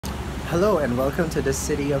Hello and welcome to the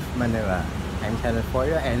city of Manila. I'm Kenneth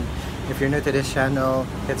Porio, and if you're new to this channel,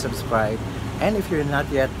 hit subscribe. And if you're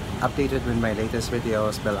not yet updated with my latest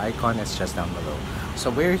videos, bell icon is just down below.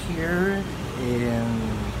 So we're here in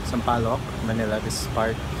Sampaloc, Manila. This is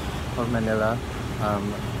part of Manila.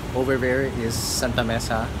 Over there is Santa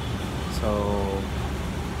Mesa. So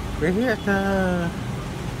we're here at the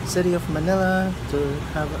city of Manila to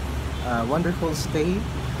have a wonderful stay,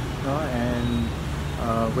 and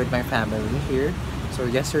with my family here. So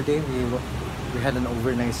yesterday we had an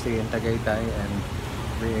overnight stay in Tagaytay and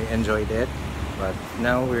we enjoyed it. But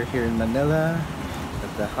now we're here in Manila,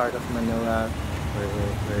 at the heart of Manila,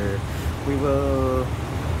 where we will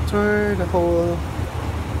tour the whole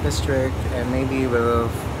district, and maybe we'll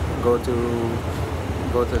go to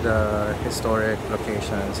the historic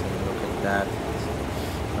locations and look at that.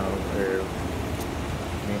 We're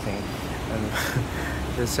amazing. And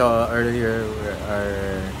just saw earlier we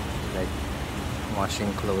are like washing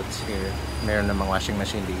clothes here. Meron namang washing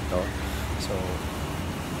machine dito. So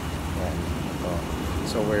yan.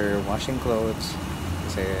 So we're washing clothes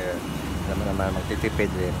kasi alam mo naman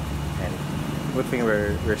magtitipid din. And good thing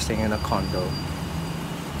we're staying in a condo.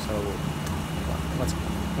 So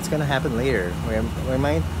what's gonna happen later? We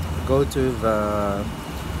might go to the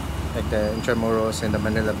Intramuros in the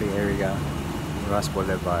Manila Bay area, Ross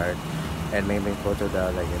Boulevard, and maybe go to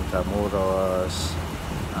the Intramuros,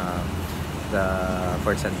 the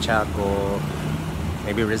Fort Santiago,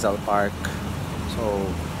 maybe Rizal Park. So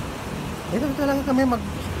dito talaga kami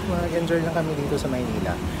mag-enjoy lang kami dito sa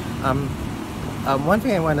Maynila. One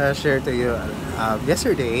thing I wanna share to you,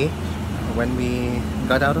 yesterday when we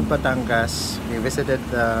got out of Batangas, we visited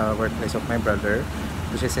the workplace of my brother,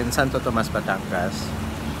 which is in Santo Tomas, Batangas.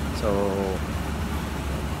 So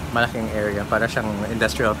malaking area, para siyang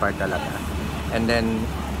industrial park talaga. And then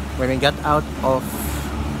when we got out of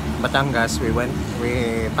Batangas, we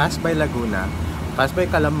passed by Laguna, passed by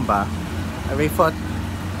Calamba, and we thought,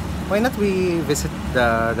 why not we visit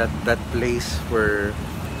that place where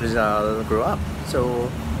Rizal grew up?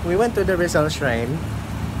 So we went to the Rizal Shrine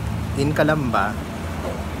in Calamba.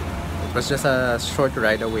 It was just a short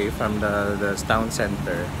ride away from the town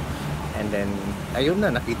center. And then ayun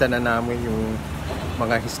na, nakita na namin yung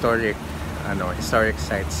mga historic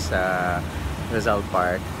sites sa Rizal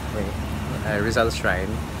Park, Rizal Shrine.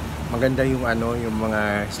 Maganda yung yung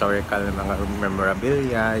mga historical, mga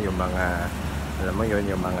memorabilia, yung mga alam mo yun,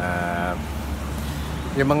 yung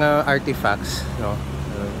mga artifacts, no.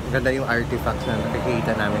 Maganda yung artifacts na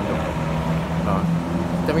nakikita namin doon, no.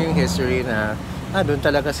 Ito yung history na doon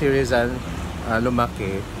talaga si Rizal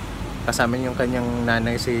lumaki, kasama yung kanyang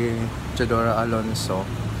nanay si Teodora Alonso.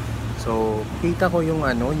 So kita ko yung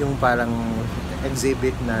yung parang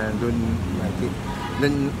exhibit na dun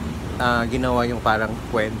ginawa yung parang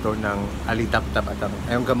kwento ng alitap-tap at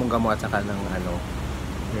yung gamong-gamo at saka ng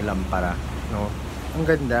yung lampara, no. Ang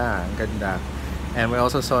ganda, ang ganda. And we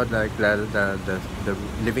also saw like the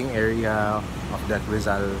living area of that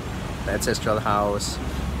Rizal, the ancestral house,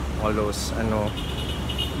 all those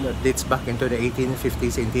that dates back into the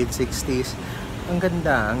 1850s, 1860s. Ang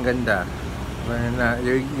ganda, ang ganda. When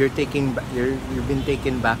you've been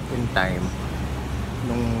taken back in time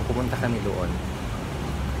nung pumunta kami doon.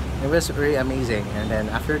 It was very amazing. And then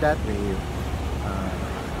after that, we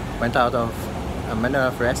went out of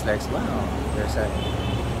Manila for rest. Like, wow, there's a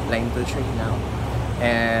line to train now.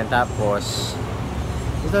 And tapos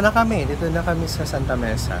dito na kami sa Santa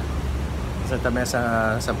Mesa,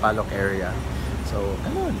 Sampaloc area. So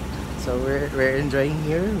ganun. So we're enjoying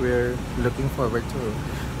here. We're looking forward to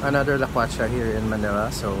another Lakwatsa here in Manila.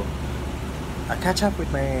 So I'll catch up with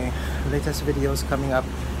my latest videos coming up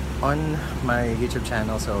on my YouTube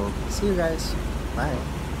channel. So see you guys. Bye.